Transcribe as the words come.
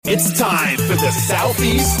It's time for the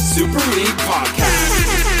Southeast Super League podcast.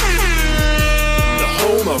 The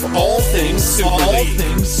home of all things Super League.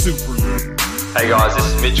 Hey guys, this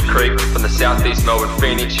is Mitch Creek from the Southeast Melbourne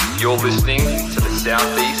Phoenix. You're listening to the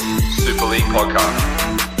Southeast Super League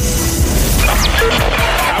podcast.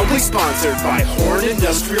 Proudly sponsored by Horn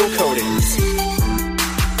Industrial Coatings.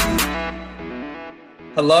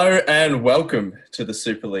 Hello and welcome to the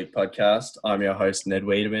Super League podcast. I'm your host, Ned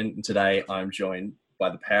Wiedemann, and today I'm joined by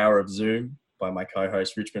the power of Zoom by my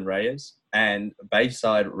co-host, Richmond Reyes, and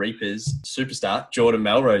Bayside Reapers superstar, Jordan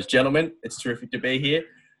Melrose. Gentlemen, it's terrific to be here.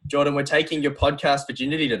 Jordan, we're taking your podcast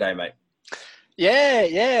virginity today, mate.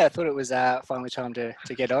 Yeah. I thought it was finally time to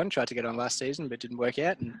get on. Tried to get on last season, but didn't work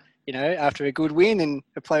out. And, you know, after a good win and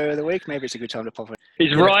a player of the week, maybe it's a good time to pop it.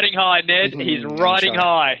 He's riding high, Ned. He's riding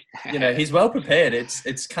high. You know, he's well prepared.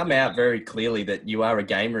 It's come out very clearly that you are a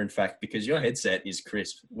gamer, in fact, because your headset is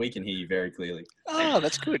crisp. We can hear you very clearly. Oh,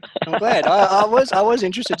 that's good. I'm glad. I was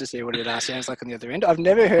interested to see what it sounds like on the other end. I've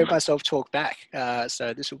never heard myself talk back,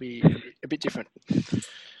 so this will be a bit different.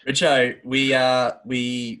 Richo,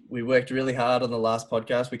 we worked really hard on the last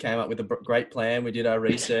podcast. We came up with a great plan. We did our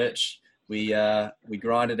research. We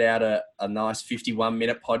grinded out a nice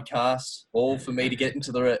 51-minute podcast, all for me to get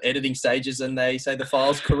into the editing stages, and they say the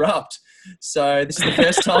file's corrupt. So this is the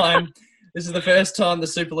first time. This is the first time the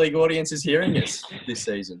Super League audience is hearing us this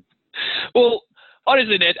season. Well,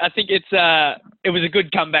 honestly, Ned, I think it was a good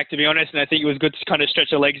comeback, to be honest, and I think it was good to kind of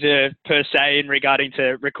stretch the legs per se in regarding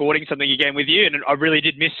to recording something again with you, and I really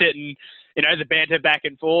did miss it, and you know, the banter back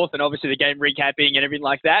and forth, and obviously the game recapping and everything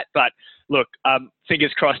like that. But look,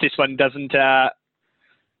 fingers crossed this one doesn't,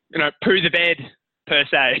 poo the bed per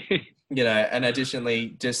se. You know, and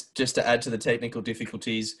additionally, just to add to the technical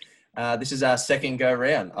difficulties, this is our second go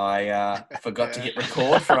round. I forgot to hit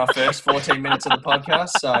record for our first 14 minutes of the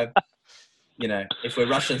podcast, so. You know, if we're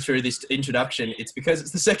rushing through this introduction, it's because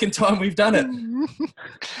it's the second time we've done it.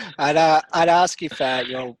 I'd ask if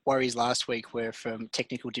your worries last week were from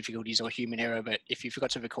technical difficulties or human error, but if you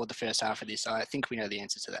forgot to record the first half of this, I think we know the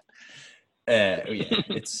answer to that.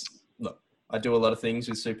 Look, I do a lot of things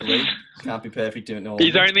with Super League. Can't be perfect doing it all.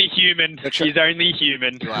 He's only human. He's only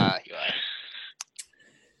human. You are.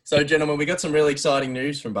 So, gentlemen, we got some really exciting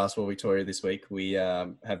news from Basketball Victoria this week. We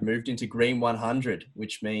have moved into Green 100,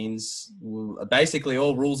 which means basically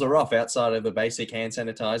all rules are off outside of the basic hand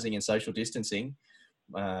sanitizing and social distancing.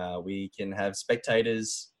 We can have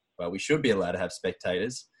spectators. Well, we should be allowed to have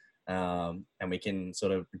spectators, and we can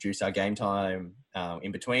sort of reduce our game time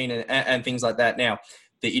in between and things like that. Now,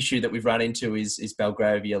 the issue that we've run into is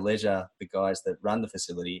Belgravia Leisure. The guys that run the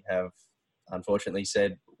facility have unfortunately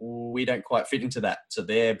said we don't quite fit into that. So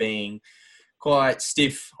they're being quite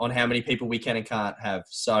stiff on how many people we can and can't have.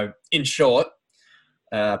 So in short,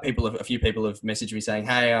 a few people have messaged me saying,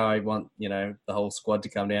 hey, I want, the whole squad to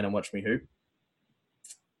come down and watch me hoop.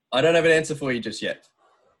 I don't have an answer for you just yet.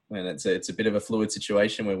 And it's a bit of a fluid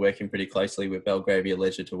situation. We're working pretty closely with Belgravia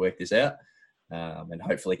Leisure to work this out. And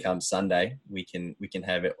hopefully come Sunday, we can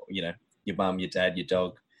have it, your mum, your dad, your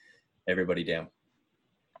dog, everybody down.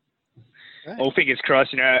 Right. Well, fingers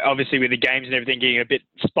crossed, obviously with the games and everything getting a bit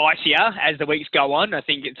spicier as the weeks go on, I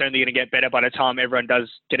think it's only going to get better by the time everyone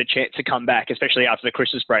does get a chance to come back, especially after the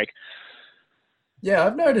Christmas break. Yeah,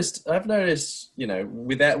 I've noticed, with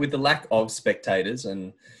the lack of spectators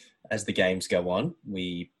and as the games go on,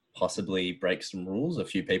 we possibly break some rules. A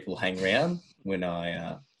few people hang around when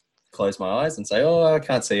I close my eyes and say, oh, I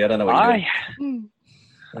can't see. I don't know what you're doing.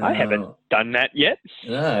 I haven't done that yet.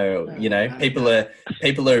 No, people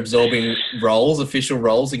are absorbing official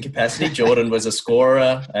roles in capacity. Jordan was a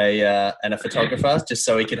scorer, and a photographer, just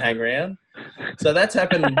so he could hang around. So that's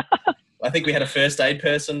happened. I think we had a first aid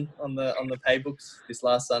person on the pay books this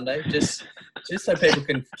last Sunday, just so people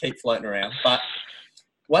can keep floating around. But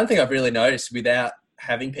one thing I've really noticed without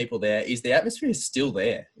having people there is the atmosphere is still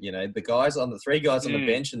there. The three guys on the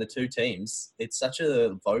bench and the two teams, it's such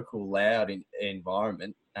a vocal, loud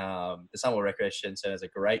environment. The Summer Recreation Centre is a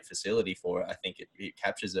great facility for it. I think it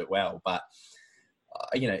captures it well. But,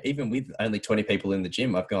 even with only 20 people in the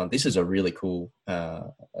gym, I've gone, this is a really cool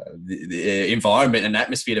environment and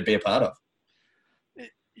atmosphere to be a part of.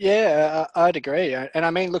 Yeah, I'd agree. And I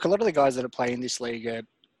mean, look, a lot of the guys that are playing this league are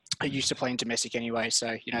used to playing domestic anyway.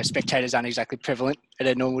 So, spectators aren't exactly prevalent at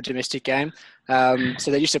a normal domestic game.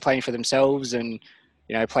 So they're used to playing for themselves and,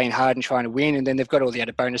 playing hard and trying to win. And then they've got all the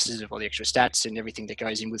added bonuses of all the extra stats and everything that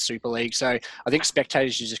goes in with Super League. So I think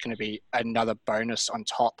spectators is just going to be another bonus on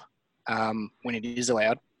top when it is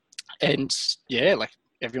allowed. And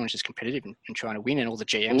everyone's just competitive and trying to win, and all the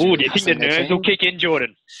GMs. Ooh, do you think the nerves will kick in,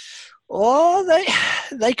 Jordan? Oh,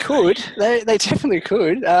 they could. They definitely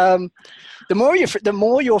could. The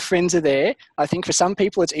more your friends are there, I think for some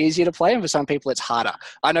people it's easier to play, and for some people it's harder.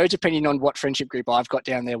 I know depending on what friendship group I've got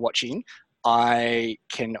down there watching, I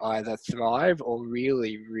can either thrive or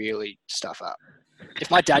really, really stuff up.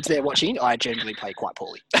 If my dad's there watching, I generally play quite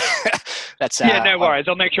poorly. That's no worries.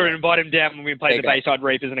 I'll make sure to invite him down when we play the Bayside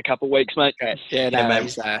Reapers in a couple of weeks, mate. Okay. mate.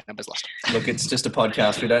 His number's lost. Look, it's just a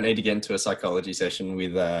podcast. We don't need to get into a psychology session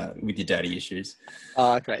with your daddy issues.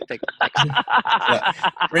 Oh, great. Thanks.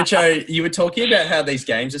 Richo, you were talking about how these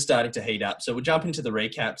games are starting to heat up. So we'll jump into the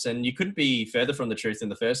recaps, and you couldn't be further from the truth in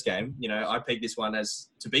the first game. You know, I pegged this one as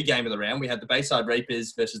to be game of the round. We had the Bayside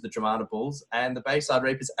Reapers versus the Dromana Bulls, and the Bayside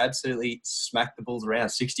Reapers absolutely smacked the Bulls around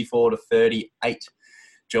 64-38.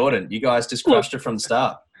 Jordan, you guys just crushed it from the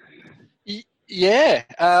start. Yeah.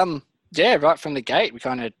 Right from the gate, we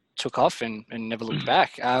kind of took off and never looked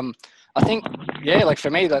back. I think, like for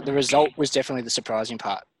me, the result was definitely the surprising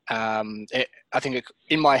part.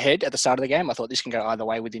 In my head at the start of the game, I thought this can go either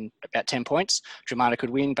way within about 10 points. Dromana could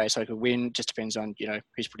win, Bayside could win. Just depends on,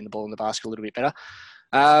 who's putting the ball in the basket a little bit better.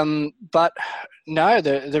 But no,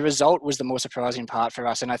 the result was the more surprising part for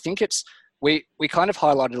us. And I think we kind of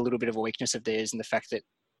highlighted a little bit of a weakness of theirs in the fact that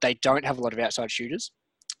they don't have a lot of outside shooters.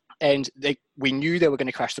 And we knew they were going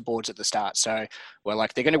to crash the boards at the start. So we're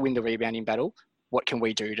like, they're going to win the rebounding battle. What can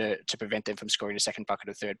we do to prevent them from scoring a second bucket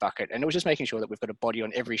or third bucket? And it was just making sure that we've got a body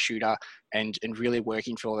on every shooter and really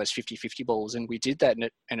working for all those 50-50 balls. And we did that,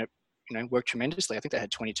 and it worked tremendously. I think they had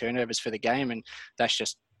 20 turnovers for the game, and that's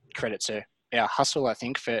just credit to our hustle, I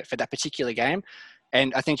think, for that particular game.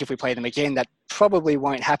 And I think if we play them again, that probably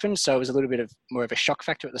won't happen. So it was a little bit more of a shock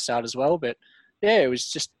factor at the start as well. But yeah, it was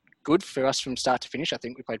just good for us from start to finish. I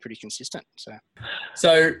think we played pretty consistent.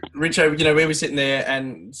 So Richo, we were sitting there,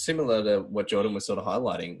 and similar to what Jordan was sort of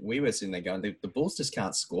highlighting, we were sitting there going, the Bulls just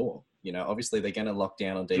can't score. Obviously they're going to lock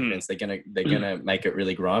down on defense. They're going to make it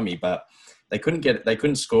really grimy, but they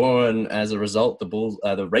couldn't score. And as a result,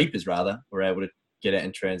 the Reapers rather, were able to get out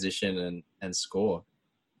in transition and score.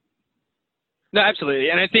 No, absolutely.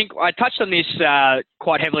 And I think I touched on this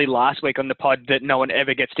quite heavily last week on the pod that no one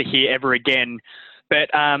ever gets to hear ever again. But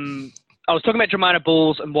I was talking about Dromana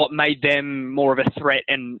Bulls and what made them more of a threat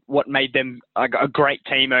and what made them a great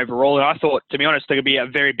team overall. And I thought, to be honest, they could be a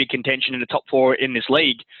very big contention in the top four in this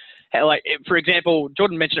league. Like, for example,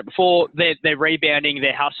 Jordan mentioned it before, their rebounding,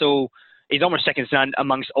 their hustle is almost second to none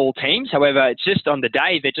amongst all teams. However, it's just on the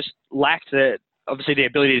day, they just lacked the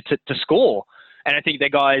ability to score. And I think their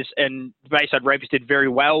guys and Bayside Reapers did very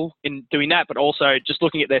well in doing that, but also just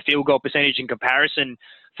looking at their field goal percentage in comparison,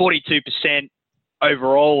 42%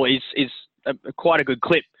 overall is quite a good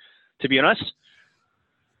clip, to be honest.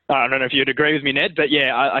 I don't know if you'd agree with me, Ned, but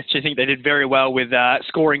yeah, I actually think they did very well with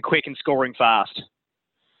scoring quick and scoring fast.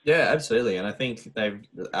 Yeah, absolutely. And I think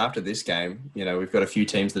after this game, we've got a few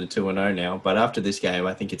teams that are 2-0 now, but after this game,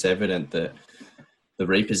 I think it's evident that the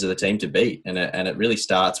Reapers are the team to beat. And it really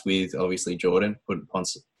starts with, obviously, Jordan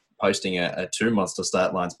posting a two monster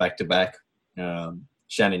start lines back to back.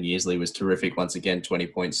 Shannon Yeasley was terrific once again, 20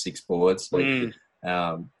 points, 6 boards.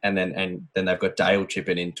 And then they've got Dale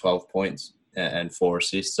chipping in 12 points and 4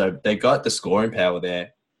 assists. So they got the scoring power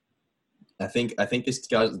there. I think this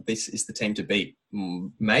is the team to beat,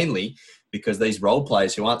 mainly because these role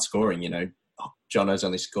players who aren't scoring, Jono's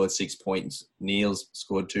only scored 6 points, Neil's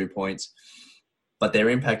scored 2 points, but their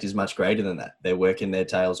impact is much greater than that. They're working their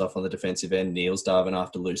tails off on the defensive end. Neil's diving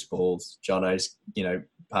after loose balls. Jono's,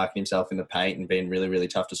 parking himself in the paint and being really, really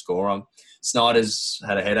tough to score on. Snyder's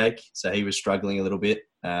had a headache, so he was struggling a little bit.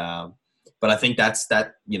 But I think that's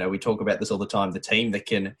we talk about this all the time. The team that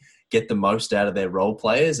can get the most out of their role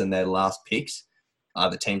players and their last picks are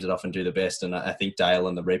the teams that often do the best. And I think Dale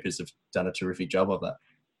and the Reapers have done a terrific job of that.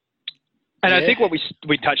 And I think what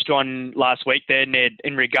we touched on last week there, Ned,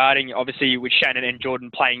 in regarding, obviously, with Shannon and Jordan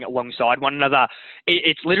playing alongside one another,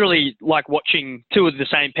 it's literally like watching two of the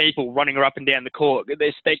same people running up and down the court.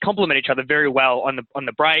 They complement each other very well on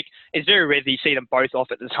the break. It's very rare that you see them both off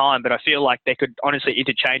at the time, but I feel like they could honestly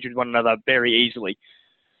interchange with one another very easily.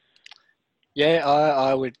 Yeah,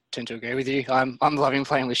 I would tend to agree with you. I'm loving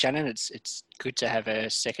playing with Shannon. It's good to have a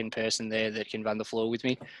second person there that can run the floor with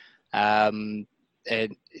me.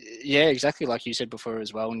 And yeah, exactly like you said before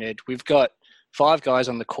as well, Ned. We've got 5 guys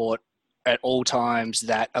on the court at all times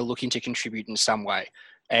that are looking to contribute in some way.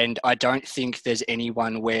 And I don't think there's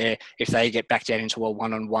anyone where if they get back down into a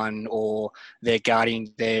one-on-one or they're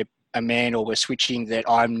guarding a man or we're switching, that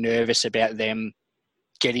I'm nervous about them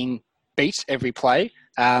getting beat every play.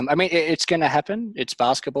 I mean, it's going to happen. It's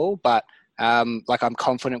basketball, but I'm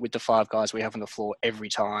confident with the 5 guys we have on the floor every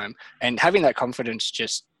time. And having that confidence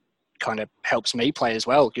just kind of helps me play as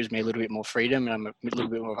well. It gives me a little bit more freedom, and I'm a little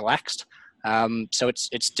bit more relaxed. So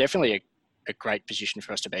it's definitely a great position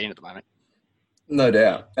for us to be in at the moment. No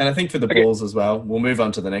doubt. And I think for the Bulls as well, we'll move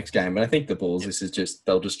on to the next game, but I think the Bulls,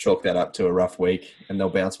 they'll just chalk that up to a rough week and they'll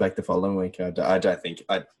bounce back the following week. I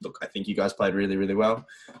think you guys played really, really well.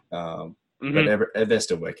 But they're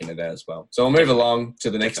still working it out as well. So we'll move along to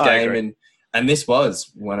the next game. And this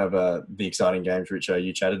was one of the exciting games, Richo,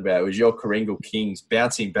 you chatted about. It was your Kooringal Kings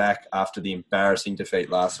bouncing back after the embarrassing defeat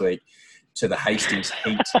last week to the Hastings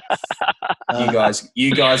Heat.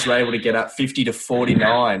 You guys were able to get up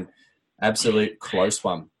 50-49. Absolute close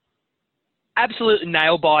one. Absolute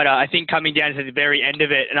nail biter, I think, coming down to the very end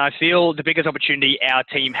of it. And I feel the biggest opportunity our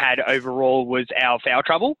team had overall was our foul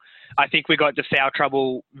trouble. I think we got to foul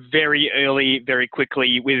trouble very early, very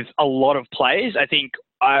quickly with a lot of plays. I think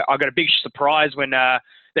I got a big surprise when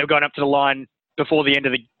they were going up to the line before the end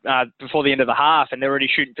of the half, and they're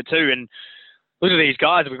already shooting for two. And look at these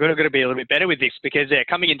guys. We've got to be a little bit better with this because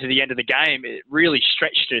coming into the end of the game, it really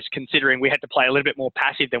stretched us considering we had to play a little bit more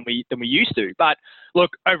passive than we used to. But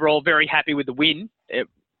look, overall, very happy with the win.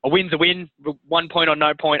 A win's a win. 1 point or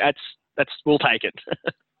no point, we'll take it.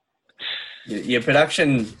 Your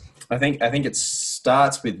production, I think it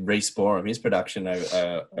starts with Reece Borum. His production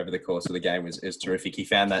over the course of the game is terrific. He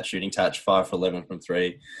found that shooting touch, 5 for 11 from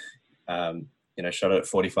 3. Shot it at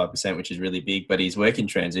 45%, which is really big. But his work in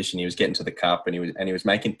transition, he was getting to the cup and he was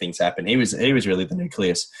making things happen. He was really the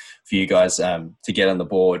nucleus for you guys to get on the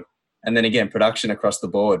board. And then again, production across the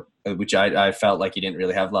board, which I felt like he didn't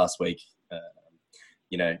really have last week.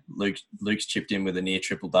 Luke's chipped in with a near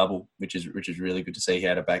triple double, which is really good to see. He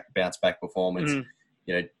had a bounce back performance.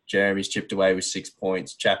 Jeremy's chipped away with 6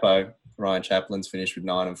 points. Ryan Chaplin's finished with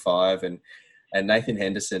 9 and 5, and Nathan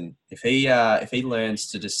Henderson, if he learns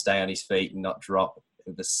to just stay on his feet and not drop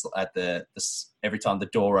every time the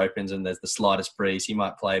door opens and there's the slightest breeze, he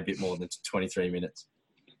might play a bit more than 23 minutes.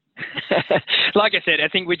 Like I said, I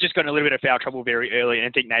think we just got in a little bit of foul trouble very early, and I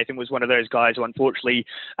think Nathan was one of those guys who unfortunately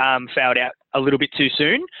fouled out a little bit too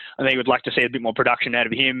soon. I think we'd like to see a bit more production out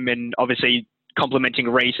of him, and obviously complementing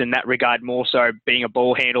Reece in that regard, more so being a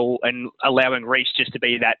ball handle and allowing Reece just to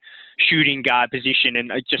be that shooting guard position and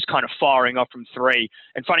just kind of firing off from 3.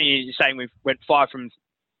 And funny you're saying we went 5 from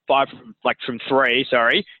 3.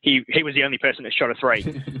 Sorry, he was the only person that shot a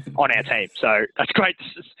 3 on our team. So that's great.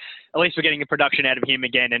 At least we're getting the production out of him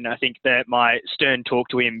again. And I think that my stern talk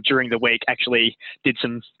to him during the week actually did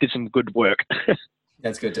some good work.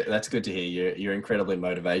 That's good. That's good to hear. You're incredibly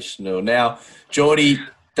motivational. Now, Geordie.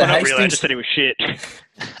 Not really. I just said he was shit.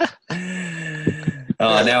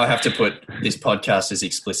 Now I have to put this podcast as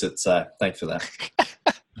explicit, so thanks for that.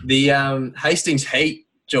 The Hastings Heat,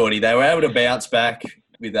 Geordie, they were able to bounce back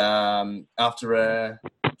with after a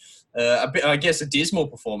dismal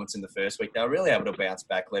performance in the first week. They were really able to bounce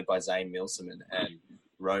back, led by Zane Milsom and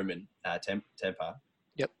Roman Temper.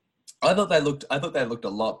 Yep. I thought they looked a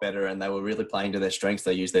lot better, and they were really playing to their strengths.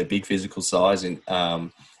 They used their big physical size in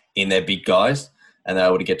their big guys, and they were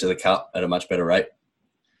able to get to the cup at a much better rate.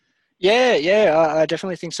 Yeah, I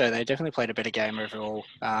definitely think so. They definitely played a better game overall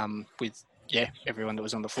with everyone that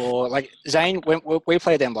was on the floor. Like Zane, we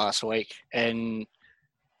played them last week, and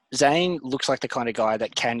Zane looks like the kind of guy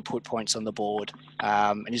that can put points on the board,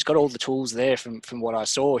 and he's got all the tools there from what I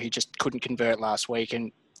saw. He just couldn't convert last week,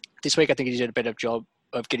 and this week I think he did a better job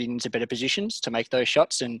of getting into better positions to make those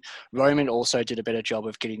shots, and Roman also did a better job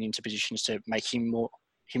of getting into positions to make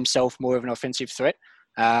himself more of an offensive threat.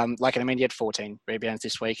 He had 14 rebounds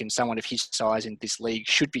this week, and someone of his size in this league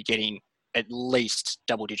should be getting at least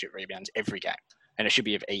double-digit rebounds every game, and it should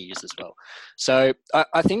be of ease as well. So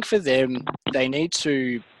I think for them, they need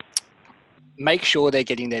to make sure they're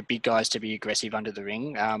getting their big guys to be aggressive under the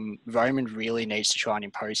ring. Roman really needs to try and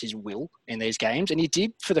impose his will in these games, and he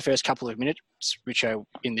did for the first couple of minutes, Richo,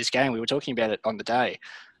 in this game. We were talking about it on the day.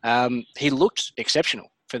 He looked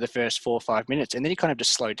exceptional for the first 4 or 5 minutes, and then he kind of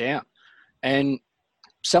just slowed down. And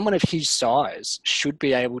someone of his size should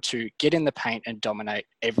be able to get in the paint and dominate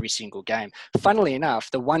every single game. Funnily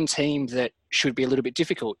enough, the one team that should be a little bit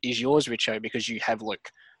difficult is yours, Richo, because you have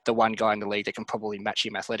Luke, the one guy in the league that can probably match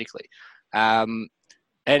him athletically. And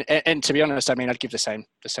to be honest, I mean, I'd give the same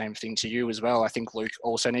thing to you as well. I think Luke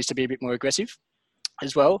also needs to be a bit more aggressive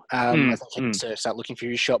as well. I think he needs to start looking for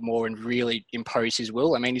his shot more and really impose his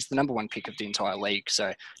will. I mean, he's the number 1 pick of the entire league,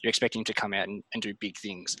 so you're expecting him to come out and do big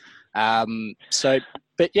things.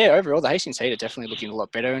 But overall, the Hastings Heat are definitely looking a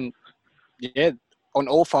lot better. And on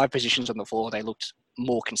all 5 positions on the floor, they looked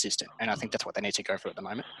more consistent. And I think that's what they need to go for at the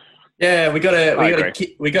moment. Yeah, we got a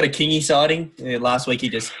Kingy sighting last week. He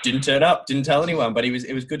just didn't turn up, didn't tell anyone, but it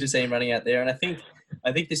was good to see him running out there. And I think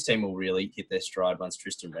I think this team will really hit their stride once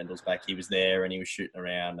Tristan Rendell's back. He was there and he was shooting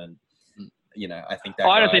around, and I think that.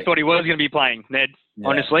 I honestly thought he was going to be playing, Ned. Yeah.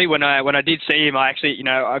 Honestly, when I did see him, I actually,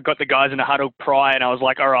 I got the guys in the huddle prior, and I was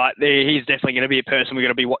like, all right, he's definitely going to be a person we're going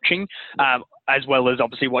to be watching, as well as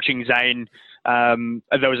obviously watching Zane.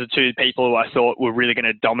 Those are two people who I thought were really going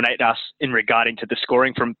to dominate us in regarding to the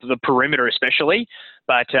scoring from the perimeter, especially.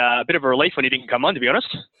 But a bit of a relief when he didn't come on, to be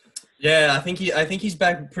honest. Yeah, I think he's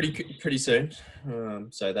back pretty soon.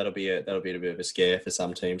 So that'll be a bit of a scare for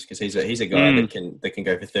some teams, because he's a guy that can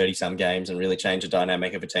go for 30-some games and really change the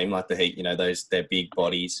dynamic of a team like the Heat. They're big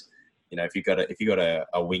bodies. If you got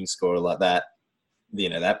a wing scorer like that,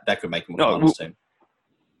 that could make him a finals team.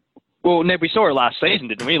 Well, Ned, we saw it last season,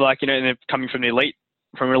 didn't we? Coming from the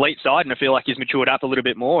elite side, and I feel like he's matured up a little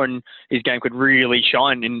bit more, and his game could really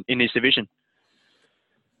shine in this division.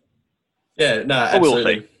 Yeah, no,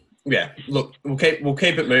 absolutely. We'll see. Yeah, look, we'll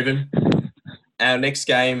keep it moving. Our next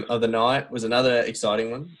game of the night was another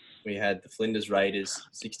exciting one. We had the Flinders Raiders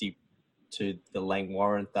 60 to the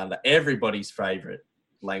Langwarrin Thunder. Everybody's favourite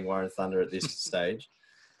Langwarrin Thunder at this stage.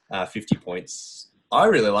 50 points. I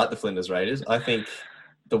really like the Flinders Raiders. I think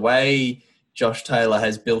the way Josh Taylor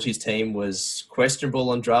has built his team was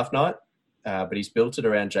questionable on draft night, but he's built it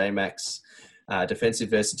around J-Mac's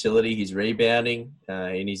defensive versatility, his rebounding,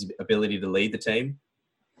 and his ability to lead the team.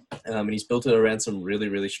 And he's built it around some really,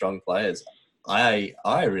 really strong players. I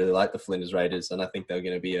really like the Flinders Raiders, and I think they're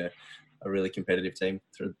going to be a really competitive team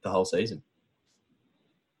through the whole season.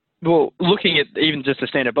 Well, looking at even just the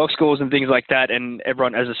standard box scores and things like that, and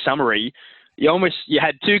everyone as a summary, you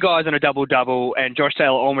had two guys on a double-double, and Josh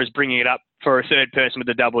Taylor almost bringing it up for a third person with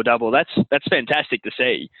a double-double. That's fantastic to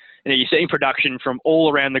see. You're seeing production from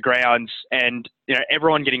all around the grounds, and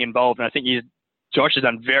everyone getting involved. And I think Josh has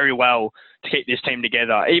done very well to keep this team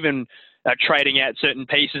together. Even trading out certain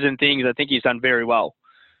pieces and things, I think he's done very well.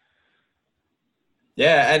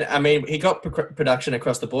 Yeah, and I mean, he got production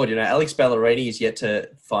across the board. Alex Ballerini is yet to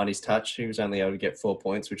find his touch. He was only able to get 4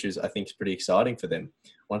 points, which I think is pretty exciting for them.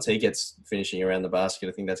 Once he gets finishing around the basket,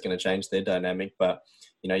 I think that's going to change their dynamic. But,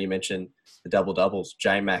 you mentioned the double-doubles.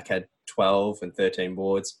 J-Mac had 12 and 13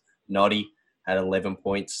 boards. Noddy had 11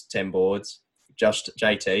 points, 10 boards. Just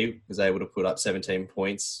JT was able to put up 17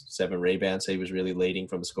 points, 7 rebounds. He was really leading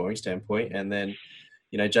from a scoring standpoint. And then,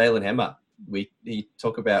 Jalen Hemmer, he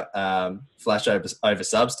talk about flash over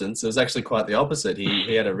substance. It was actually quite the opposite.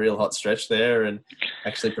 He had a real hot stretch there and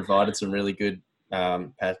actually provided some really good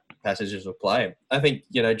passages of play. I think,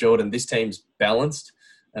 Jordan, this team's balanced,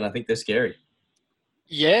 and I think they're scary.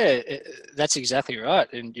 Yeah, that's exactly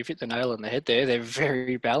right. And you've hit the nail on the head there. They're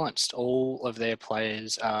very balanced. All of their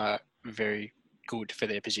players are very good for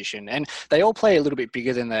their position, and they all play a little bit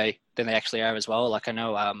bigger than they actually are as well. Like I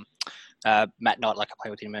know Matt Knight, I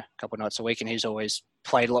play with him a couple of nights a week, and he's always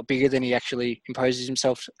played a lot bigger than he actually imposes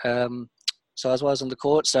himself size-wise on the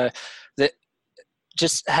court. So that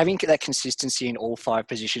just having that consistency in all 5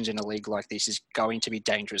 positions in a league like this is going to be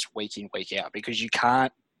dangerous week in, week out, because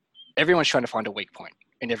everyone's trying to find a weak point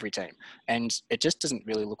in every team, and it just doesn't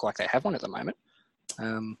really look like they have one at the moment.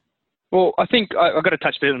 Well, I think I've got to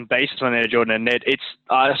touch a bit on basis on there, Jordan and Ned.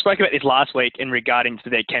 I spoke about this last week in regarding to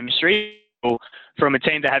their chemistry. From a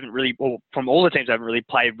team that from all the teams that haven't really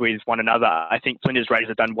played with one another, I think Flinders Raiders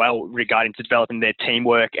have done well regarding to developing their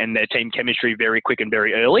teamwork and their team chemistry very quick and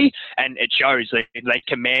very early. And it shows that they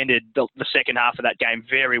commanded the second half of that game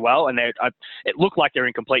very well, and it looked like they're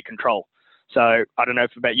in complete control. So I don't know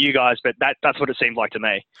about you guys, but that's what it seemed like to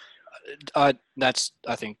me. That's,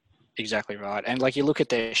 I think, exactly right. And you look at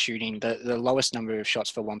their shooting, the lowest number of shots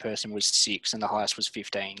for one person was 6 and the highest was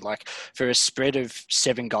 15. For a spread of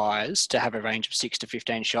 7 guys to have a range of 6 to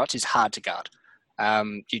 15 shots is hard to guard.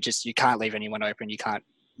 You can't leave anyone open. You can't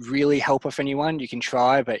really help off anyone. You can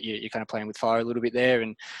try, but you're kind of playing with fire a little bit there.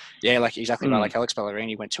 And yeah, exactly right. Alex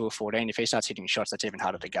Ballerini went 2 of 14. If he starts hitting shots, that's even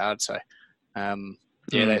harder to guard. So they're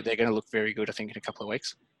going to look very good, I think, in a couple of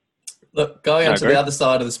weeks. Look, going on to the other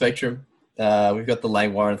side of the spectrum, we've got the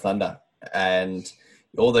Langwarrin Thunder, and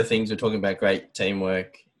all the things we're talking about, great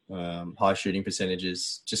teamwork, high shooting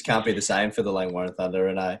percentages, just can't be the same for the Langwarrin Thunder.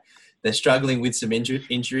 And they're struggling with some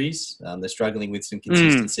injuries. They're struggling with some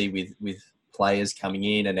consistency with players coming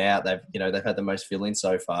in and out. They've had the most fill-in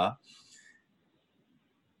so far.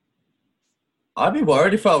 I'd be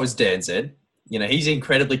worried if I was Dan Zed. He's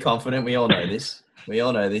incredibly confident. We all know this.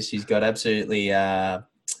 He's got absolutely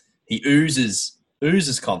he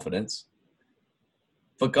oozes confidence.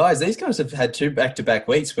 But guys, these guys have had 2 back-to-back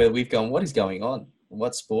weeks where we've gone, what is going on?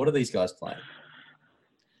 What sport are these guys playing?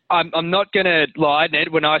 I'm not going to lie, Ned.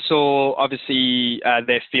 When I saw, obviously,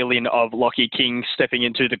 their fill-in of Lockie King stepping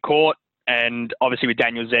into the court, And obviously with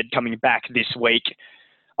Daniel Zed coming back this week,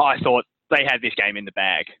 I thought they had this game in the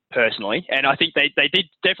bag, personally. And I think they did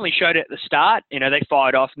definitely showed it at the start. You know, they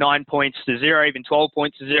fired off 9 points to 0, even 12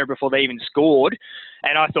 points to 0 before they even scored.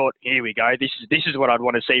 And I thought, here we go. This is what I'd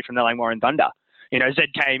want to see from the Langwarrin Thunder. You know,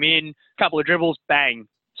 Zed came in, a couple of dribbles, bang,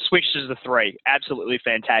 switched as the 3. Absolutely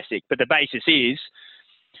fantastic. But the basis is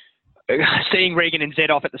seeing Regan and Zed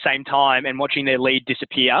off at the same time and watching their lead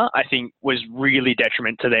disappear, I think was really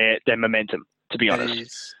detriment to their momentum, to be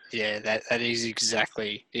honest. That is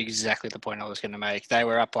exactly the point I was going to make. They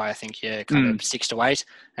were up by, I think, kind of 6 to 8,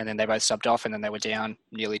 and then they both subbed off, and then they were down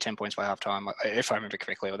nearly 10 points by halftime, if I remember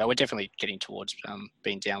correctly. Or they were definitely getting towards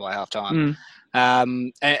being down by halftime.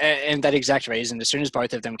 And that exact reason, as soon as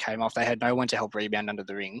both of them came off, they had no one to help rebound under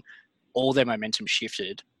the ring. All their momentum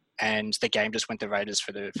shifted, and the game just went the Raiders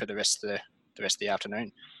for the rest of the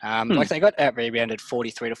afternoon. Like they got out rebounded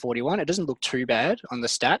 43 to 41. It doesn't look too bad on the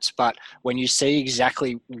stats, but when you see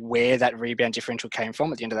exactly where that rebound differential came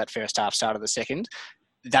from at the end of that first half, start of the second,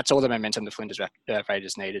 that's all the momentum the Flinders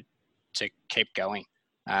Raiders needed to keep going.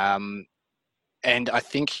 And I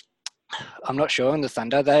think, I'm not sure on the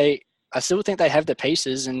Thunder, I still think they have the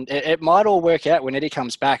pieces, and it might all work out when Eddie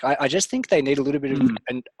comes back. I just think they need a little bit of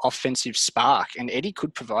an offensive spark, and Eddie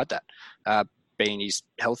could provide that. Being he's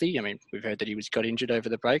healthy. I mean, we've heard that he got injured over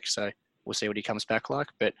the break, so we'll see what he comes back like.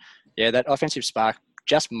 But yeah, that offensive spark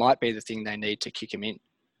just might be the thing they need to kick him in.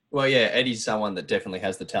 Well, yeah, Eddie's someone that definitely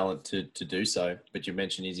has the talent to do so. But you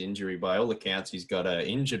mentioned his injury. By all accounts, he's got an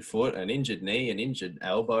injured foot, an injured knee, an injured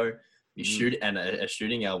elbow, a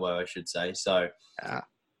shooting elbow, I should say. So,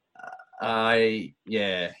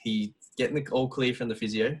 he's getting the all clear from the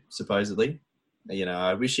physio, supposedly. You know,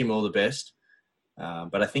 I wish him all the best.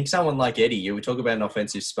 But I think someone like Eddie, you would talk about an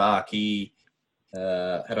offensive spark. He,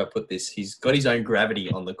 how do I put this? He's got his own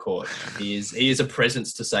gravity on the court. He is a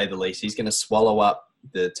presence, to say the least. He's going to swallow up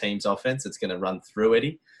the team's offense. It's going to run through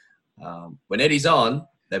Eddie. When Eddie's on,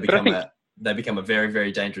 they become a very,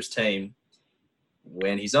 very dangerous team.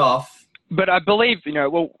 When he's off. But I believe,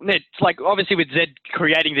 it's like obviously with Zed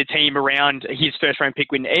creating the team around his first round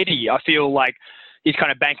pick with Eddie, I feel like he's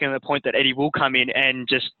kind of banking on the point that Eddie will come in and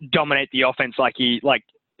just dominate the offense like he's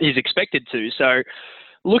expected to. So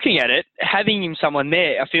looking at it, having someone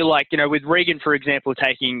there, I feel like, with Regan, for example,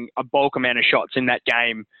 taking a bulk amount of shots in that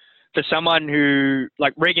game, for someone who,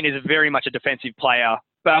 like Regan is very much a defensive player,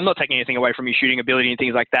 but I'm not taking anything away from his shooting ability and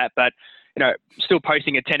things like that, but, still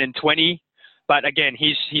posting a 10 and 20. But again,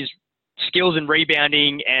 his skills in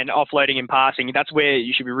rebounding and offloading and passing, that's where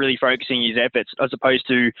you should be really focusing his efforts as opposed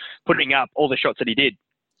to putting up all the shots that he did,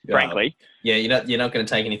 frankly. Yeah, you're not going to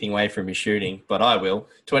take anything away from his shooting, but I will.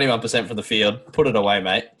 21% from the field. Put it away,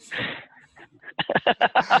 mate.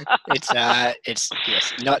 It's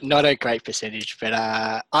not a great percentage, but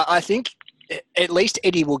I think at least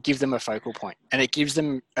Eddie will give them a focal point, and it gives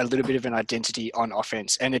them a little bit of an identity on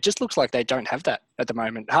offense. And it just looks like they don't have that at the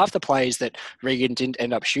moment. Half the plays that Regan didn't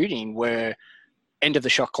end up shooting were end of the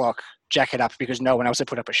shot clock, jack it up because no one else had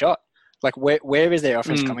put up a shot. Like where is their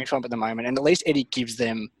offense coming from at the moment? And at least Eddie gives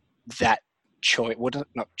them that choice. Well,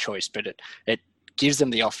 not choice, but it gives them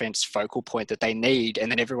the offense focal point that they need,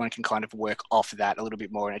 and then everyone can kind of work off that a little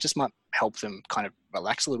bit more. And it just might help them kind of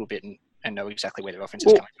relax a little bit and know exactly where their offense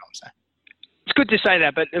is coming from. So. It's good to say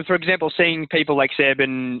that, but for example, seeing people like Seb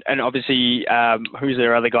and obviously, who's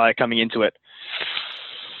their other guy coming into it?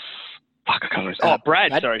 I can't remember.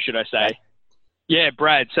 Brad, sorry, should I say. Brad. Yeah,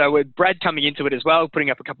 Brad. So with Brad coming into it as well,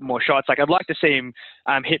 putting up a couple more shots, like I'd like to see him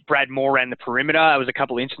hit Brad more around the perimeter. There was a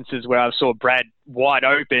couple of instances where I saw Brad wide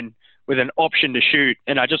open with an option to shoot,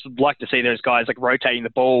 and I just would like to see those guys like rotating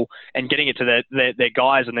the ball and getting it to their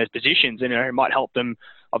guys and their positions, and it might help them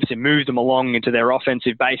obviously move them along into their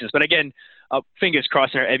offensive bases. But again, fingers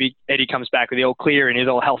crossed, Eddie comes back with the all clear and is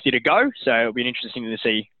all healthy to go. So it'll be interesting to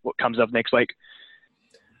see what comes up next week.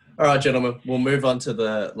 All right, gentlemen, we'll move on to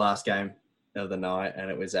the last game of the night, and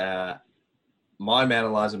it was my Mount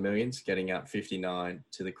Eliza Millions getting up 59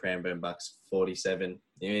 to the Cranbourne Bucks 47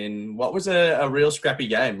 in what was a real scrappy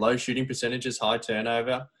game. Low shooting percentages, high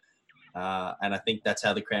turnover. And I think that's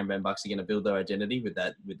how the Cranbourne Bucks are going to build their identity with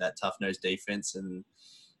that tough-nosed defense. And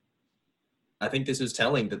I think this was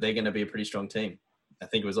telling that they're going to be a pretty strong team. I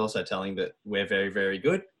think it was also telling that we're very, very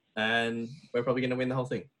good, and we're probably going to win the whole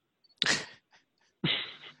thing.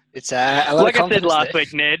 It's a lot like of I said last there.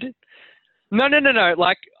 week, Ned. No.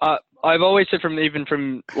 Like I've always said even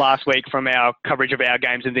from last week, from our coverage of our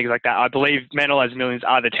games and things like that, I believe Mount Eliza Millions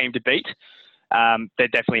are the team to beat. They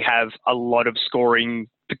definitely have a lot of scoring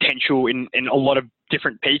potential in a lot of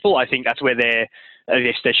different people. I think that's where I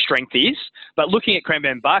guess their strength is. But looking at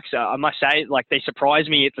Cranbourne Bucks, I must say, like, they surprised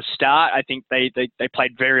me at the start. I think they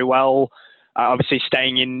played very well, obviously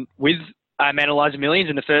staying in with Manalizer Millions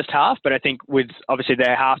in the first half, but I think with obviously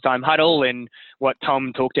their halftime huddle and what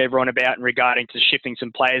Tom talked to everyone about in regarding to shifting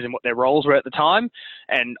some players and what their roles were at the time,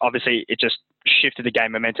 and obviously it just shifted the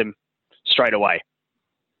game momentum straight away.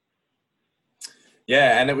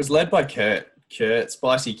 Yeah, and it was led by Kurt,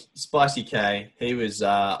 Spicy K. He was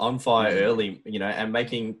on fire early, and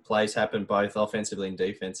making plays happen both offensively and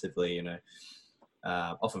defensively,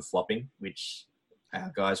 often flopping, which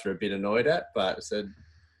our guys were a bit annoyed at, but said,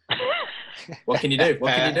 what can you do?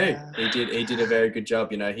 What can you do? He did a very good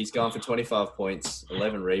job. He's gone for 25 points,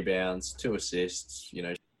 11 rebounds, 2 assists.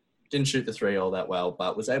 Didn't shoot the three all that well,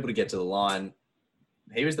 but was able to get to the line.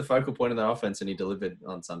 He was the focal point of the offense, and he delivered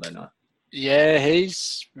on Sunday night. Yeah,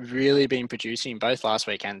 he's really been producing both last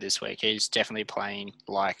week and this week. He's definitely playing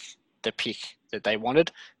like the pick that they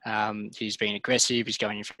wanted. He's been aggressive. He's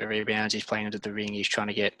going in for rebounds. He's playing into the ring. He's trying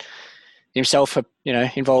to get himself,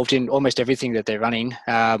 involved in almost everything that they're running.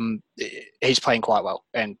 He's playing quite well,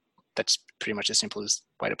 and that's pretty much the simplest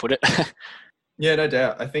way to put it. Yeah, no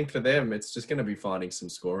doubt. I think for them, it's just going to be finding some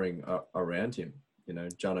scoring around him.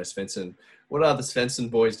 Jono Svensson. What are the Svensson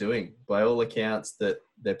boys doing? By all accounts, that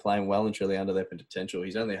they're playing well and truly under their potential.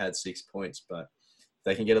 He's only had 6 points, but if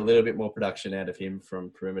they can get a little bit more production out of him from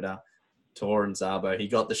perimeter, Tor and Zabo, he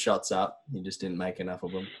got the shots up. He just didn't make enough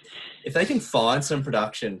of them. If they can find some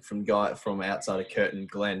production from outside of Kurt and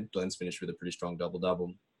Glenn, Glenn's finished with a pretty strong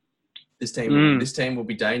double-double. This team will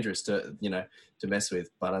be dangerous to mess with.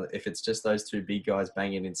 But if it's just those two big guys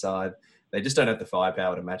banging inside, they just don't have the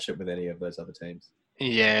firepower to match it with any of those other teams.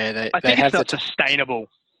 Yeah, I think it's not sustainable.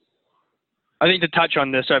 I think to touch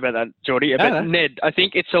on this, sorry about that, Geordie, but Ned, I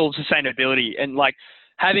think it's all sustainability. And like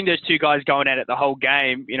having those two guys going at it the whole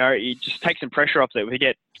game, it just takes some pressure off there. We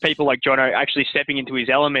get people like Jono actually stepping into his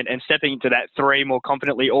element and stepping into that three more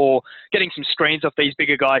confidently, or getting some screens off these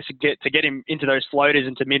bigger guys to get him into those floaters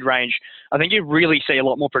into mid-range. I think you really see a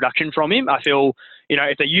lot more production from him. I feel,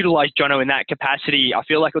 if they utilise Jono in that capacity, I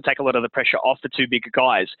feel like it'll take a lot of the pressure off the two bigger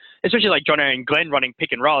guys, especially like Jono and Glenn running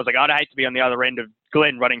pick and rolls. Like, I'd hate to be on the other end of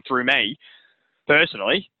Glenn running through me,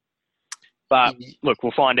 personally. But look,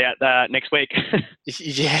 we'll find out next week.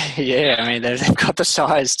 Yeah. I mean, they've got the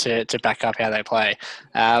size to back up how they play.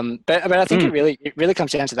 But I think it really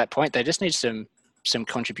comes down to that point. They just need some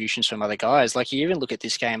contributions from other guys. Like, you even look at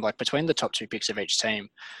this game, like between the top two picks of each team,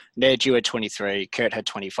 Ned, you had 23, Kurt had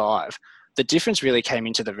 25. The difference really came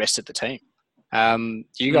into the rest of the team.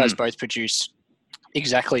 You guys both produced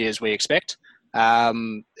exactly as we expect.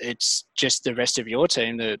 It's just the rest of your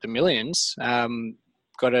team, the Millions,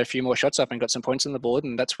 got a few more shots up and got some points on the board,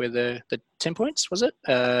 and that's where the 10 points, was it?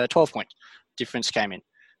 12-point difference came in.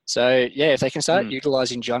 So, yeah, if they can start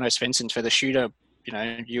utilising Jono Svensson for the shooter,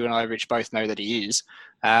 you and I, Rich, both know that he is,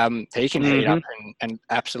 he can heat up and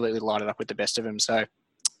absolutely light it up with the best of them. So,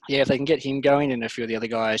 yeah, if they can get him going and a few of the other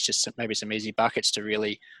guys, just maybe some easy buckets to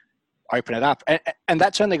really open it up. And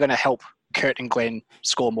that's only going to help Kurt and Glenn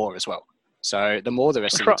score more as well. So the more the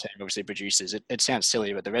rest of the team obviously produces, it sounds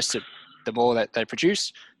silly, but the more that they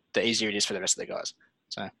produce, the easier it is for the rest of the guys.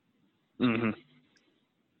 So,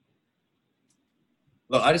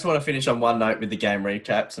 Look, I just want to finish on one note with the game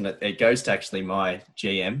recaps, and it goes to actually my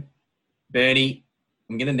GM. Bernie,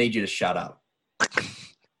 I'm going to need you to shut up.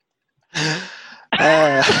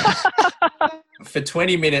 For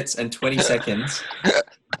 20 minutes and 20 seconds,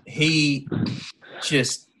 he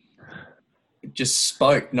just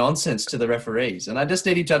spoke nonsense to the referees. And I just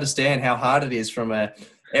need him to understand how hard it is from a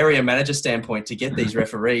area manager standpoint to get these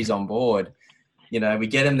referees on board. We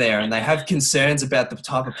get them there and they have concerns about the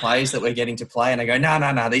type of plays that we're getting to play. And I go,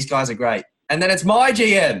 no, these guys are great. And then it's my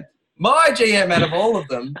GM out of all of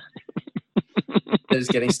them that is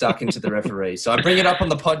getting stuck into the referees. So I bring it up on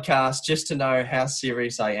the podcast just to know how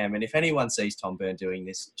serious I am. And if anyone sees Tom Byrne doing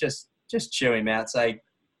this, just chew him out. Say,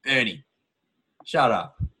 Bernie, shut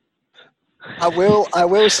up. I will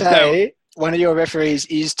say one of your referees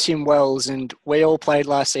is Tim Wells, and we all played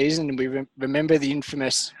last season, and we remember the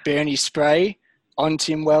infamous Bernie spray on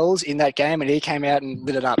Tim Wells in that game, and he came out and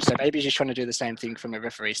lit it up. So maybe he's just trying to do the same thing from a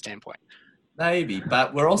referee standpoint. Maybe,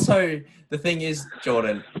 but we're also, the thing is,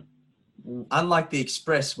 Jordan, unlike the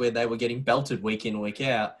Express where they were getting belted week in, week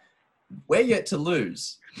out, we're yet to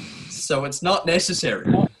lose. So it's not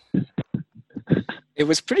necessary. It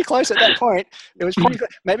was pretty close at that point. It was pretty close.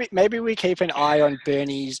 Maybe we keep an eye on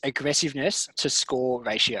Bernie's aggressiveness to score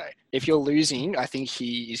ratio. If you're losing, I think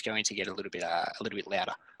he is going to get a little bit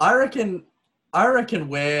louder. I reckon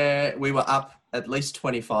where we were up at least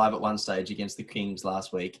 25 at one stage against the Kings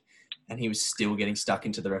last week, and he was still getting stuck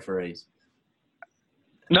into the referees.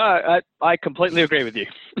 No, I completely agree with you.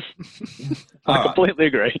 I completely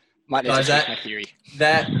agree. Might need to change my theory.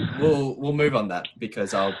 That we'll move on that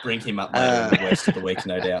because I'll bring him up later in the worst of the week,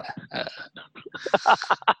 no doubt.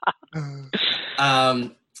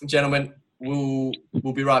 Gentlemen, we'll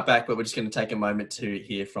be right back, but we're just going to take a moment to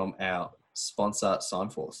hear from our sponsor,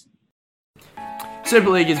 Signforce. Super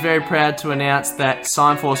League is very proud to announce that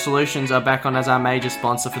Signforce Solutions are back on as our major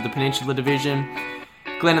sponsor for the Peninsula Division.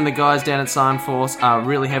 Glenn and the guys down at Signforce are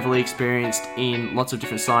really heavily experienced in lots of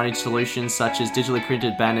different signage solutions, such as digitally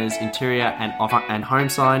printed banners, interior and home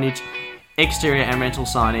signage, exterior and rental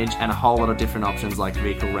signage, and a whole lot of different options like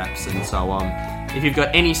vehicle wraps and so on. If you've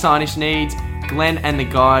got any signage needs, Glenn and the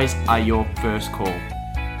guys are your first call.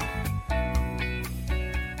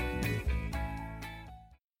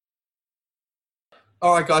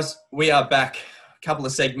 All right, guys, we are back. A couple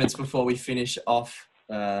of segments before we finish off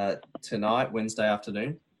tonight, Wednesday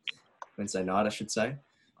night, I should say.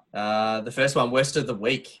 The first one, Worst of the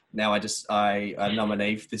Week. Now, I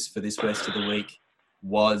nominee for this Worst of the Week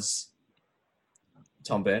was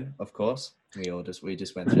Tom Byrne, of course. We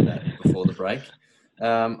just went through that before the break.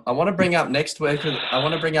 I want to bring up next Worst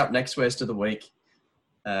of the Week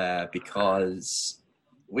because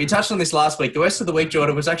we touched on this last week. The Worst of the Week,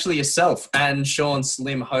 Jordan, was actually yourself and Sean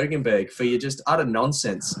Slim Hogenberg for your just utter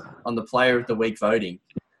nonsense on the Player of the Week voting.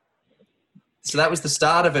 So that was the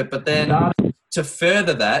start of it. But then to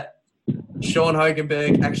further that, Sean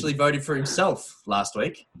Hogenberg actually voted for himself last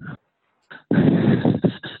week.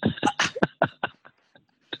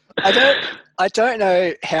 I don't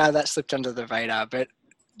know how that slipped under the radar, but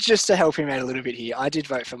just to help him out a little bit here, I did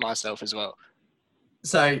vote for myself as well.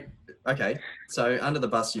 So, okay. So under the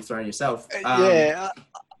bus you've thrown yourself. I'm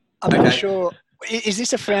not sure. Is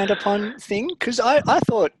this a frowned upon thing? Because I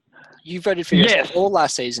thought you voted for yourself all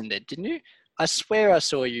last season then, didn't you? I swear I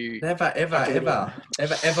saw you. Never would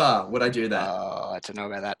I do that. Oh, I don't know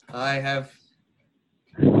about that. I have.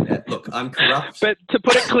 Yeah, look, I'm corrupt. But to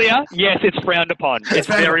put it clear, yes, it's frowned upon. It's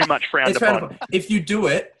very much frowned upon. If you do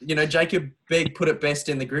it, Jacob Begg put it best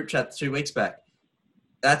in the group chat 2 weeks back.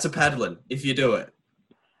 That's a paddling if you do it.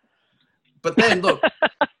 But then, look,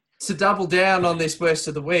 to double down on this Worst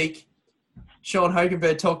of the Week, Sean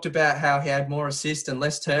Hogenberg talked about how he had more assists and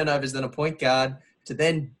less turnovers than a point guard to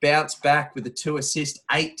then bounce back with a 2-assist,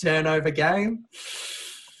 8-turnover game.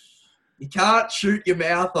 You can't shoot your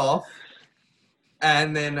mouth off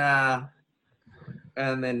and then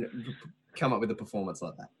come up with a performance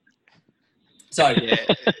like that. So,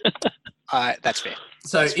 yeah, that's fair.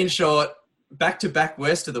 So, in short, back-to-back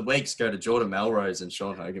Worst of the Weeks go to Jordan Melrose and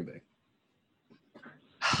Sean Hogenberg.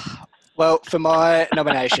 Well, for my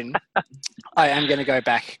nomination, I am going to go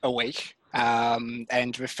back a week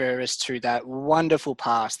and refer us to that wonderful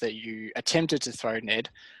pass that you attempted to throw, Ned.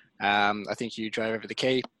 I think you drove over the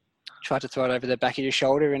key, tried to throw it over the back of your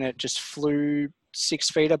shoulder, and it just flew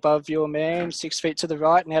 6 feet above your man, 6 feet to the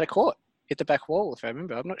right and out of court. Hit the back wall, if I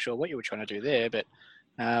remember. I'm not sure what you were trying to do there, but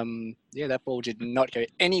that ball did not go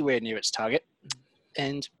anywhere near its target.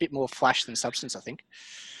 And a bit more flash than substance, I think.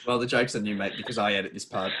 Well, the joke's on you, mate, because I edit this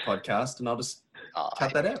podcast, and I'll just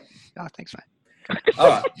cut that out. Oh, thanks, mate. All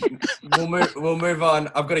right, we'll move on.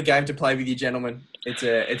 I've got a game to play with you, gentlemen. It's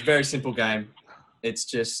a very simple game. It's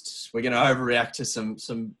just we're going to overreact to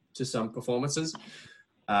some performances.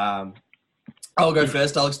 I'll go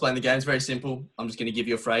first. I'll explain the game. It's very simple. I'm just going to give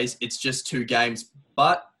you a phrase. It's just 2 games,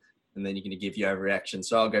 but, and then you're going to give your overreaction.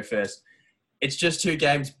 So I'll go first. It's just 2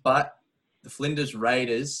 games, but the Flinders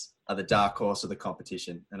Raiders are the dark horse of the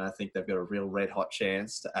competition, and I think they've got a real red-hot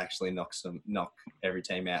chance to actually knock every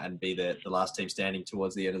team out and be the last team standing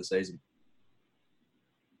towards the end of the season.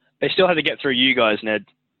 They still have to get through you guys, Ned.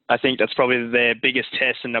 I think that's probably their biggest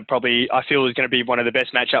test, and I feel is going to be one of the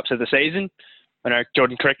best matchups of the season. I know,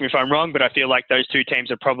 Jordan, correct me if I'm wrong, but I feel like those 2 teams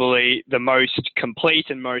are probably the most complete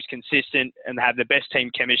and most consistent and have the best team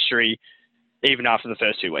chemistry even after the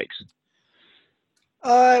first 2 weeks.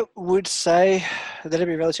 I would say that'd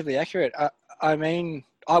be relatively accurate. I mean,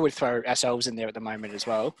 I would throw ourselves in there at the moment as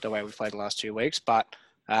well, the way we've played the last 2 weeks, but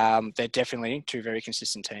they're definitely 2 very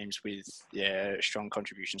consistent teams with strong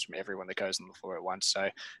contributions from everyone that goes on the floor at once. So,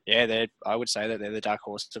 I would say that they're the dark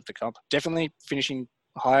horse of the comp. Definitely finishing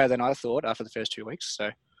higher than I thought after the first 2 weeks. So,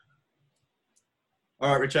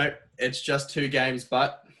 all right, Richo, it's just 2 games,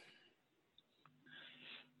 but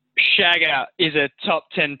Shagger is a top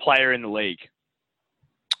 10 player in the league.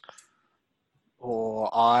 Or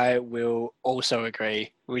I will also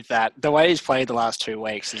agree with that. The way he's played the last 2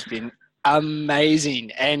 weeks has been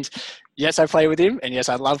amazing. And yes, I play with him, and yes,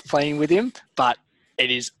 I love playing with him, but it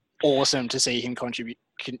is awesome to see him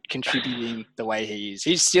contributing the way he is.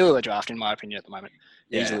 He's still in the draft, in my opinion, at the moment.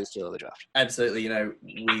 Yeah. Easily still in the draft. Absolutely.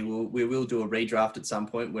 We will do a redraft at some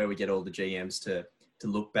point where we get all the GMs to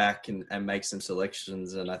look back and make some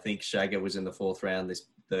selections. And I think Shagger was in the 4th round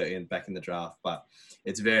back in the draft, but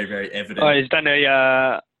it's very, very evident. Oh, he's done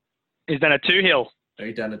a 2-hill.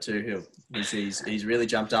 He's done a 2-hill. He's really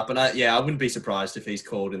jumped up, and I wouldn't be surprised if he's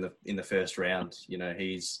called in the 1st round.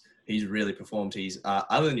 He's really performed. He's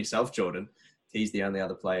other than yourself, Jordan, he's the only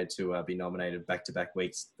other player to be nominated back-to-back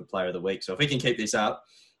weeks for Player of the Week. So if he can keep this up,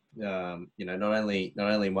 not only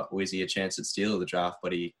was he a chance at steal of the draft,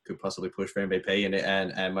 but he could possibly push for MVP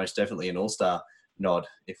and most definitely an All-Star nod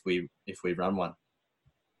if we run one.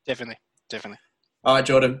 Definitely. All right,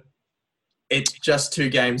 Jordan. It's just 2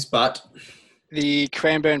 games, but the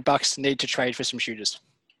Cranbourne Bucks need to trade for some shooters.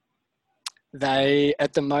 They,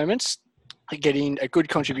 at the moment, are getting a good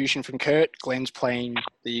contribution from Kurt. Glenn's playing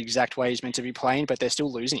the exact way he's meant to be playing, but they're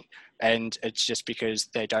still losing. And it's just because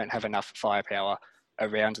they don't have enough firepower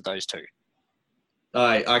around those two.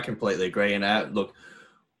 I completely agree. And look,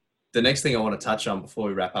 the next thing I want to touch on before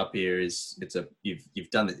we wrap up here is you've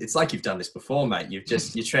done it. It's like you've done this before, mate. You're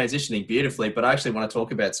transitioning beautifully. But I actually want to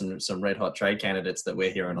talk about some red hot trade candidates that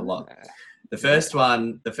we're hearing a lot. The first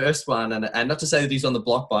one, and not to say that he's on the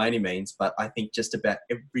block by any means, but I think just about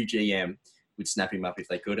every GM would snap him up if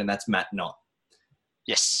they could, and that's Matt Knott.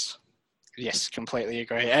 Yes, completely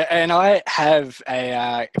agree. And I have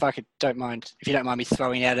if you don't mind me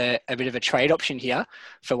throwing out a bit of a trade option here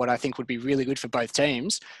for what I think would be really good for both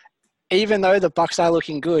teams. Even though the Bucks are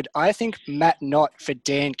looking good, I think Matt Knott for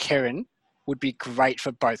Dan Kerrin would be great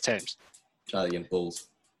for both teams. Charlie and Bulls.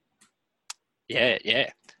 Yeah.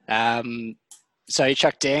 So you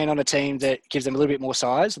chuck Dan on a team that gives them a little bit more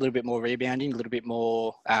size, a little bit more rebounding, a little bit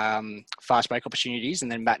more fast break opportunities,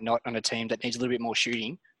 and then Matt Knott on a team that needs a little bit more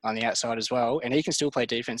shooting on the outside as well. And he can still play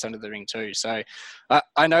defense under the ring too. So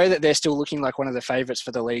I know that they're still looking like one of the favourites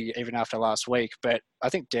for the league even after last week, but I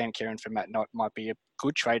think Dan Kerrin for Matt Knott might be a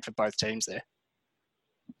good trade for both teams there.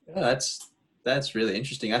 Yeah, that's really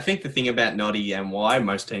interesting. I think the thing about Noddy and why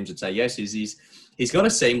most teams would say yes is he's got a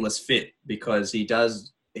seamless fit because he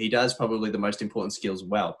does probably the most important skills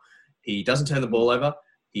well. He doesn't turn the ball over.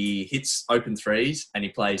 He hits open threes and he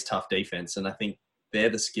plays tough defense. And I think they're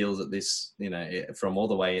the skills that this, from all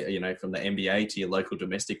the way, from the NBA to your local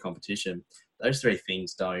domestic competition, those 3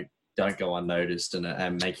 things don't go unnoticed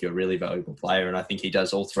and make you a really valuable player. And I think he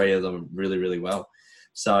does all 3 of them really, really well.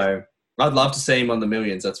 So I'd love to see him on the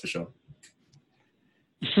Millions, that's for sure.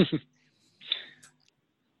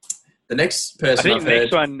 The next person I've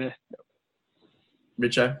heard...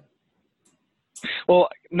 Richo? Well,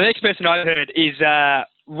 the next person I've heard is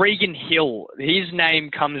Regan Hill. His name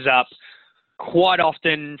comes up quite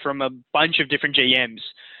often from a bunch of different GMs.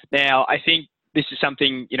 Now, I think this is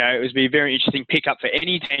something, it would be a very interesting pickup for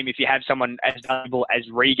any team if you have someone as valuable as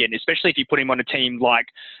Regan, especially if you put him on a team like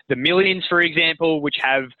the Millions, for example, which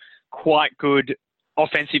have quite good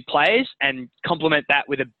offensive players and complement that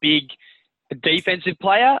with a big defensive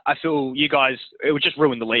player. I feel it would just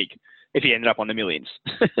ruin the league if he ended up on the Millions.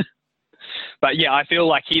 But yeah, I feel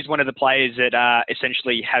like he's one of the players that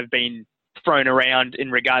essentially have been thrown around in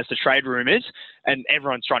regards to trade rumours, and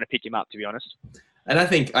everyone's trying to pick him up, to be honest. And I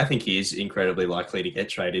think he is incredibly likely to get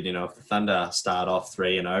traded. If the Thunder start off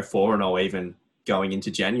 3-0, 4-0, even going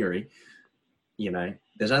into January,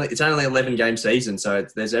 it's only 11 game season, so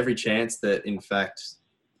there's every chance that in fact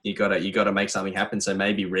you got to make something happen. So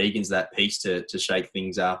maybe Regan's that piece to shake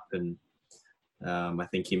things up, and I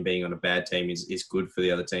think him being on a bad team is good for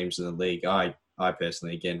the other teams in the league. I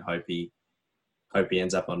personally again hope he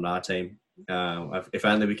ends up on our team. If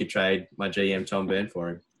only we could trade my GM Tom Byrne for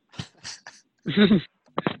him.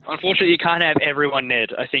 Unfortunately, you can't have everyone, Ned.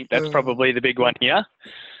 I think that's probably the big one here.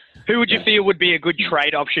 Who would you feel would be a good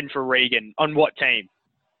trade option for Regan? On what team?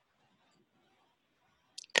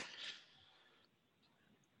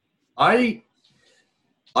 I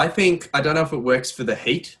think, I don't know if it works for the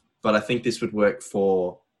Heat, but I think this would work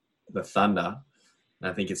for the Thunder.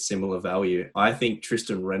 I think it's similar value. I think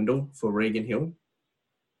Tristan Rendell for Regan Hill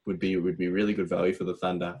would be really good value for the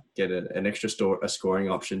Thunder. Get an extra scoring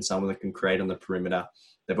option, someone that can create on the perimeter.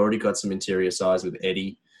 They've already got some interior size with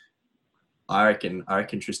Eddie. I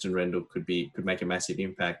reckon Tristan Rendell could make a massive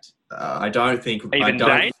impact.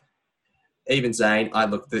 Even Zane.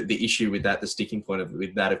 The issue with that, the sticking point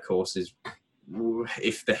with that, of course, is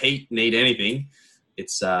if the Heat need anything,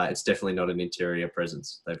 it's definitely not an interior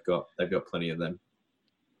presence. They've got plenty of them.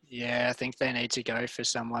 Yeah, I think they need to go for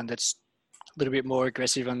someone that's little bit more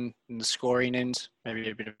aggressive on the scoring end, maybe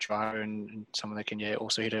a bit of driver and someone that can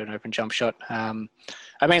also hit an open jump shot. I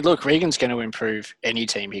mean, look, Regan's going to improve any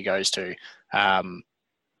team he goes to,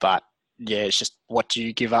 but yeah, it's just what do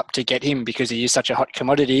you give up to get him, because he is such a hot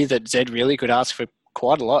commodity that Zed really could ask for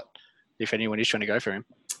quite a lot if anyone is trying to go for him.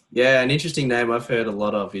 Yeah, an interesting name I've heard a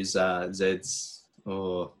lot of is Zed's.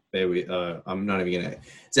 I'm not even going to.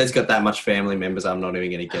 Zed's got that much family members. I'm not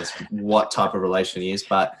even going to guess what type of relation he is.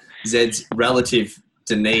 But Zed's relative,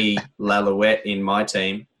 Denis Lalouette, in my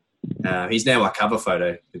team, he's now my cover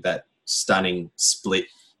photo with that stunning split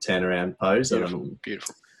turnaround pose.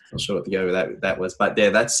 Beautiful. Not sure what to go with that was, but yeah,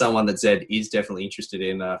 that's someone that Zed is definitely interested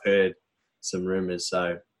in. I've heard some rumours,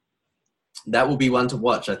 so that will be one to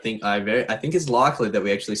watch. I think it's likely that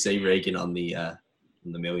we actually see Regan on the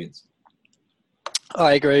millions.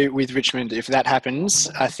 I agree with Richmond. If that happens,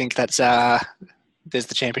 I think that's there's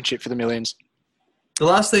the championship for the millions. The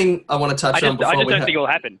last thing I want to touch on before I just don't think it'll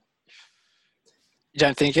happen. You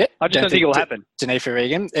don't think it? I just don't think it'll happen. Denis for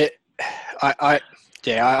Regan? I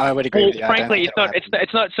would agree with you. Frankly,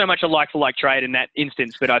 it's not so much a like-for-like trade in that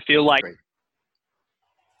instance, but I feel like,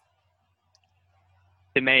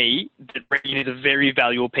 to me, that Regan is a very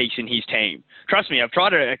valuable piece in his team. Trust me, I've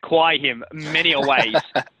tried to acquire him many a ways,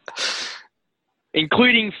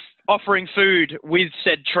 including offering food with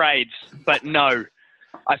said trades, but no.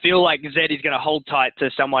 I feel like Zed is going to hold tight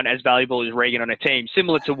to someone as valuable as Regan on a team,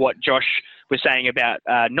 similar to what Josh was saying about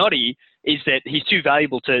Noddy, is that he's too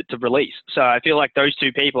valuable to release. So I feel like those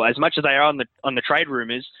two people, as much as they are on the trade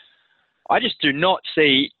rumours, I just do not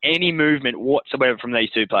see any movement whatsoever from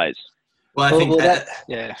these two players. Well,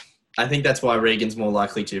 I think that's why Regan's more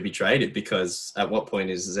likely to be traded, because at what point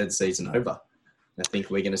is Zed's season over? I think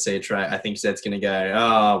we're going to see a trade. I think Zed's going to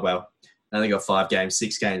go, I only got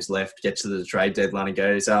 6 games left, get to the trade deadline and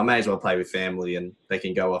go, so I may as well play with family, and they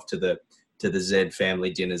can go off to the Zed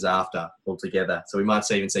family dinners after altogether. So we might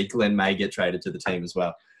even see Glenn May get traded to the team as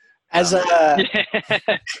well. As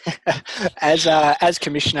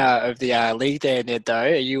commissioner of the league there, Ned, though,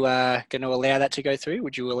 are you going to allow that to go through?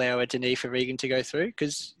 Would you allow a Denis for Regan to go through?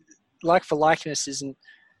 Because like for likeness isn't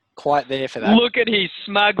quite there for that. Look at his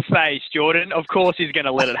smug face, Jordan. Of course he's going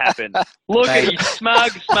to let it happen. Look at his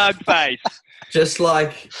smug face. Just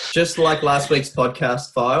like last week's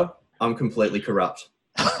podcast file, I'm completely corrupt.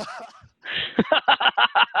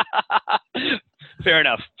 Fair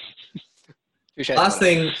enough.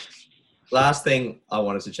 Last thing I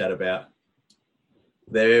wanted to chat about.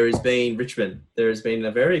 There has been Richmond. There has been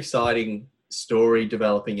a very exciting story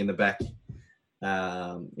developing in the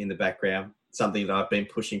background. Something that I've been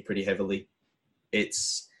pushing pretty heavily.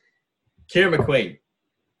 It's Kieran McQueen.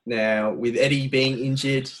 Now, with Eddie being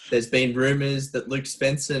injured, there's been rumours that Luke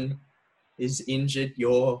Svensson is injured,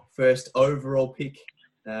 your first overall pick.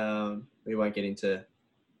 We won't get into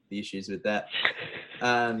the issues with that.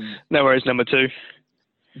 No worries, number 2.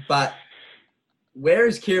 But where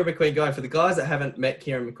is Kieran McQueen going? For the guys that haven't met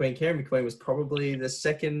Kieran McQueen was probably the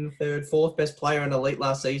 2nd, 3rd, 4th best player in Elite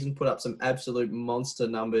last season, put up some absolute monster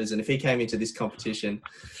numbers. And if he came into this competition,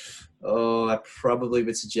 I probably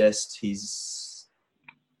would suggest he's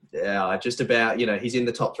just about, he's in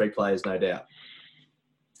the top 3 players, no doubt.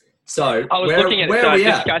 So I was looking at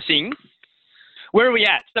discussing. Where are we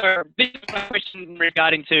at? So this is my question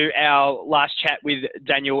regarding to our last chat with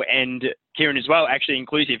Daniel and Kieran as well, actually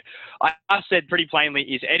inclusive. I said pretty plainly,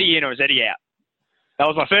 is Eddie in or is Eddie out? That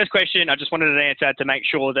was my first question. I just wanted an answer to make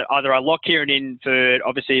sure that either I lock Kieran in for,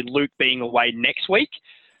 obviously, Luke being away next week.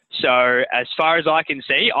 So as far as I can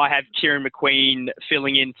see, I have Kieran McQueen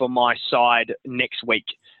filling in for my side next week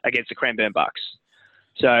against the Cranbourne Bucks.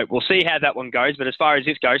 So we'll see how that one goes. But as far as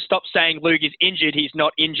this goes, stop saying Luke is injured. He's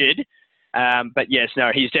not injured. But yes,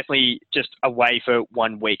 no, he's definitely just away for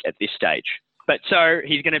 1 week at this stage. But so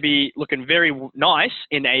he's going to be looking very nice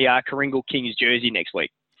in a Karingal Kings jersey next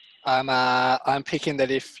week. I'm picking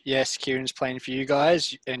that if, yes, Kieran's playing for you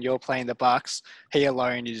guys and you're playing the Bucks, he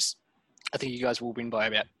alone is, I think you guys will win by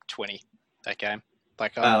about 20 that game.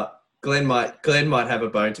 Glenn might have a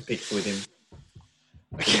bone to pick with him.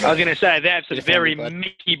 I was going to say, they have some very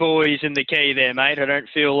Mickey boys in the key there, mate. I don't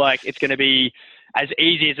feel like it's going to be as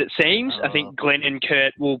easy as it seems. I think Glenn and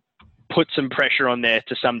Kurt will put some pressure on there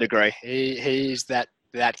to some degree. He's that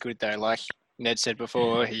good, though. Like Ned said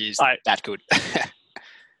before, he's that good.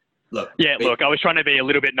 Look, I was trying to be a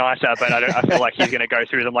little bit nicer, but I feel like he's going to go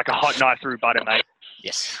through them like a hot knife through butter, mate.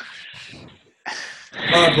 Yes.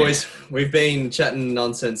 All right, boys. We've been chatting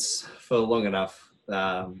nonsense for long enough.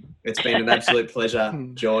 It's been an absolute pleasure,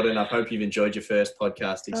 Jordan. I hope you've enjoyed your first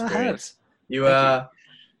podcast experience.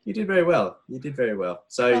 You did very well.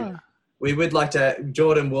 So we would like to.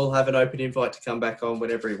 Jordan will have an open invite to come back on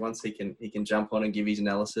whenever he wants. He can jump on and give his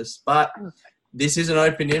analysis. But this is an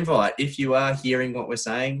open invite. If you are hearing what we're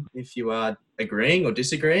saying, if you are agreeing or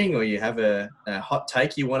disagreeing, or you have a hot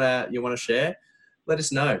take you wanna share, let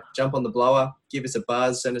us know. Jump on the blower, give us a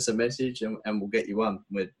buzz, send us a message, and we'll get you on.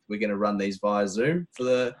 We're going to run these via Zoom for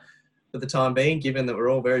the time being, given that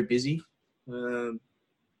we're all very busy.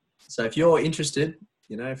 So if you're interested,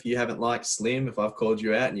 if you haven't liked Slim, if I've called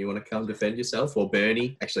you out and you want to come defend yourself, or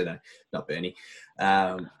Bernie, actually no, not Bernie,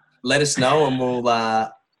 let us know and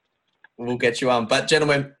we'll get you on. But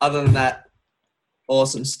gentlemen, other than that,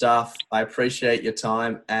 awesome stuff. I appreciate your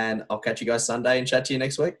time, and I'll catch you guys Sunday and chat to you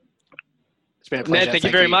next week. It's been a pleasure. Ned, thank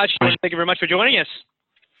you very much. Thank you very much for joining us.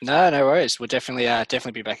 No worries. We'll definitely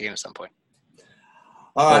be back again at some point.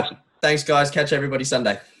 All right. Awesome. Thanks, guys. Catch everybody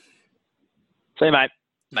Sunday. See you, mate.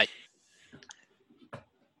 Mate.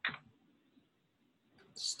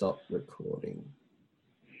 Stop recording.